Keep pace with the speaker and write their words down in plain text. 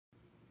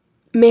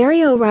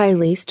Mary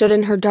O'Reilly stood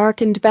in her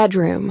darkened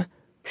bedroom,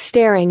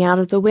 staring out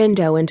of the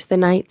window into the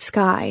night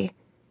sky.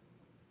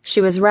 She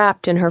was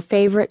wrapped in her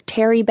favorite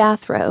Terri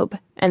bathrobe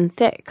and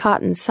thick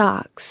cotton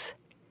socks.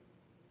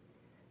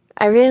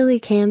 "I really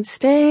can't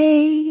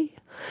stay,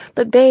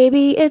 but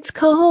baby, it's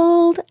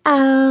cold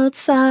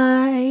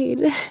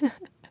outside,"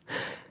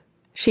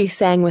 she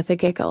sang with a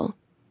giggle.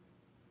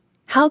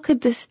 How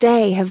could this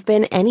day have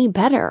been any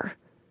better?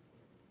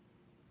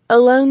 A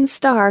lone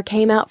star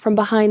came out from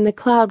behind the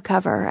cloud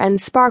cover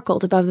and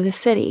sparkled above the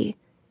city.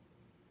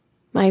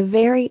 My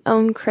very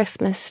own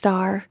Christmas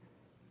star,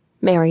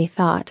 Mary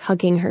thought,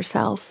 hugging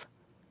herself.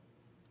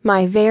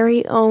 My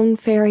very own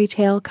fairy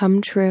tale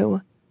come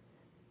true.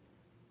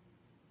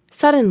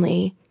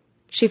 Suddenly,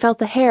 she felt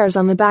the hairs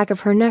on the back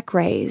of her neck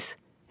raise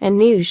and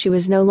knew she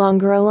was no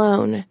longer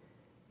alone.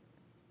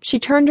 She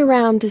turned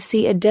around to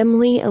see a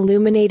dimly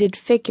illuminated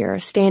figure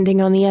standing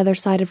on the other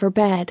side of her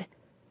bed.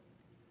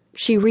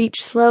 She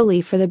reached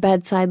slowly for the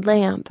bedside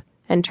lamp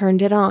and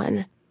turned it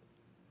on.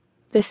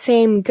 The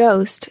same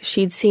ghost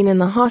she'd seen in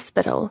the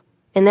hospital,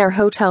 in their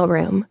hotel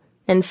room,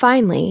 and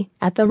finally,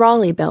 at the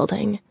Raleigh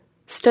building,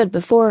 stood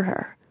before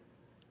her.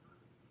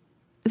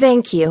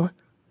 "Thank you,"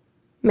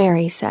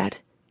 Mary said.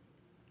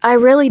 "I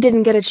really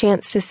didn't get a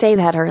chance to say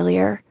that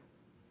earlier.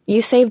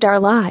 You saved our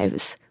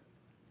lives."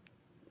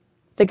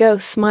 The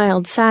ghost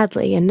smiled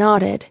sadly and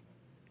nodded.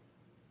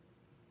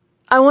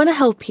 "I want to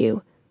help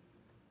you,"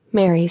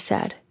 Mary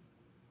said.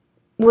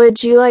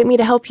 "Would you like me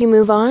to help you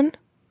move on?"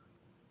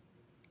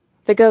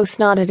 The ghost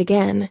nodded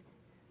again.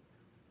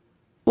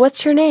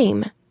 "What's your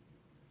name?"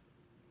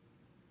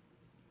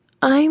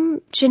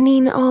 "I'm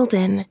Janine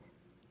Alden,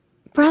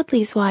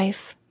 Bradley's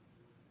wife."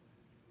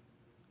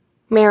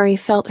 Mary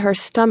felt her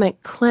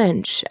stomach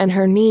clench and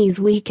her knees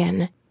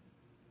weaken.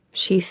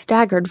 She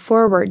staggered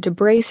forward to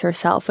brace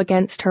herself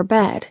against her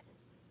bed.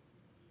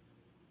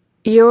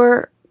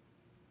 You're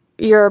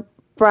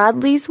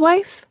Bradley's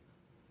wife?"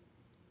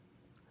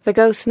 The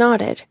ghost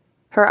nodded,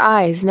 her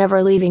eyes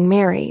never leaving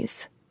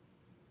Mary's.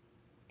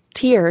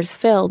 Tears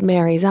filled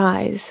Mary's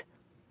eyes.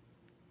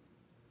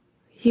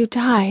 "You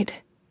died,"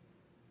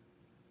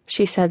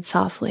 she said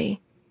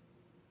softly.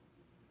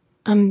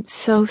 "I'm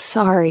so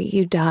sorry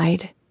you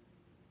died."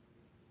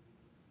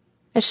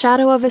 A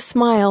shadow of a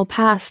smile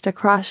passed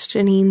across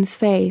Janine's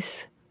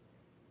face.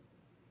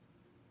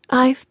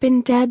 "I've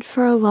been dead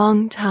for a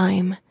long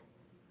time,"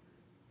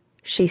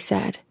 she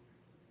said.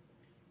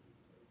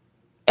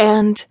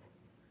 "And..."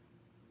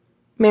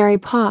 Mary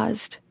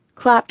paused,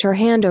 clapped her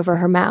hand over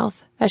her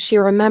mouth as she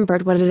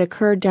remembered what had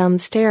occurred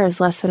downstairs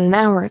less than an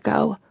hour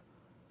ago.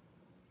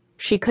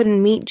 She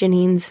couldn't meet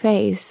Janine's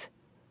face.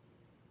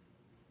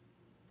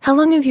 "How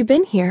long have you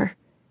been here?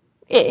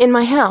 In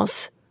my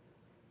house?"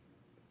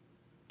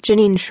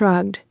 Janine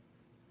shrugged.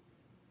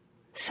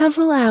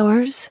 "Several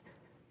hours.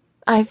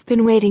 I've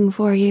been waiting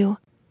for you."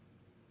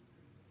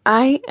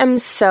 "I am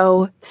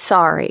so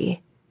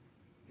sorry,"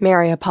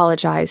 Mary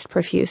apologized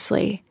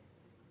profusely.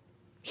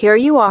 "Here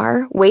you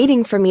are,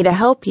 waiting for me to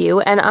help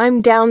you, and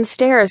I'm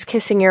downstairs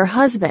kissing your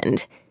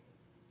husband."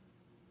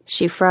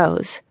 She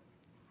froze.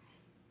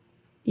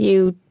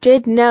 "You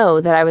did know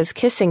that I was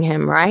kissing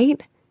him,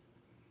 right?"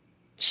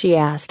 she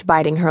asked,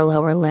 biting her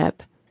lower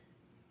lip.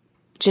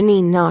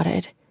 Janine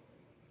nodded.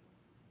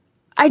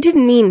 "I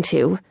didn't mean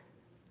to,"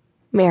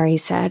 Mary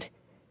said.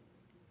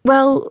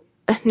 "Well,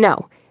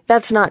 no,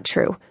 that's not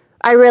true.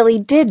 I really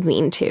did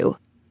mean to,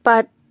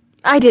 but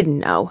I didn't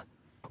know.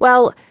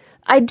 Well,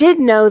 I did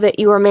know that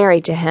you were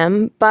married to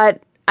him,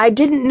 but I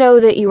didn't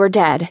know that you were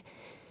dead.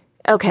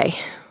 Okay,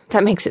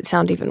 that makes it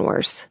sound even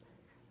worse."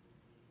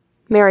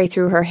 Mary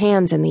threw her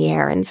hands in the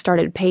air and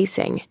started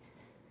pacing.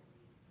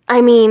 "I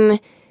mean,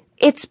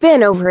 it's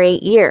been over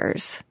 8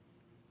 years,"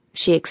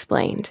 she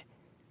explained.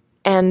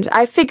 "And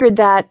I figured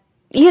that,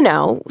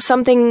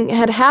 something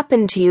had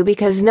happened to you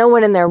because no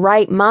one in their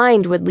right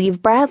mind would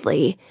leave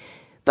Bradley.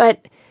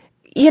 But,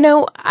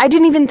 I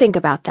didn't even think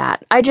about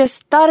that. I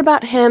just thought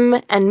about him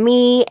and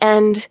me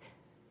and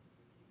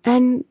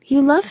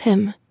you love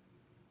him,"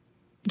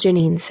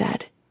 Janine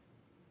said.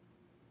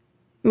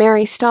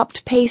 Mary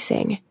stopped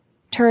pacing,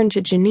 turned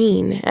to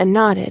Janine, and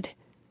nodded.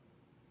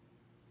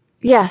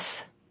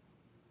 "Yes,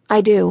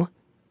 I do,"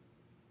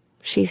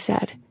 she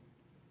said.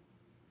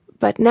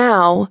 "But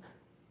now..."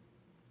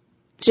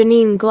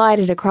 Janine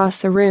glided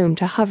across the room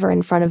to hover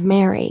in front of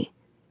Mary.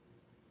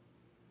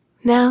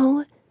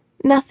 "Now,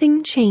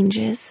 nothing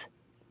changes."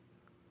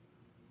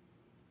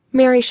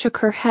 Mary shook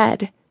her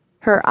head,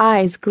 her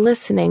eyes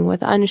glistening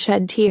with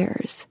unshed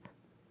tears.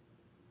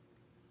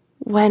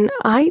 "When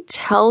I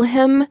tell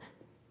him..."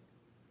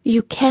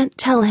 "You can't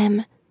tell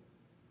him,"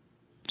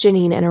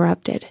 Janine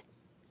interrupted.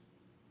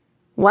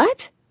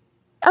 "What?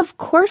 Of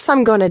course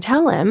I'm going to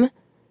tell him,"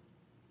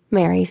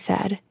 Mary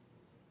said.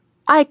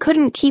 "I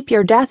couldn't keep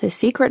your death a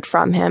secret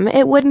from him.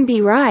 It wouldn't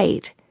be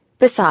right.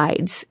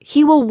 Besides,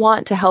 he will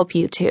want to help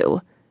you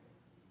too."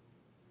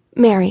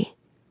 "Mary,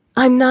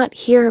 I'm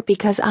not here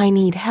because I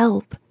need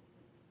help.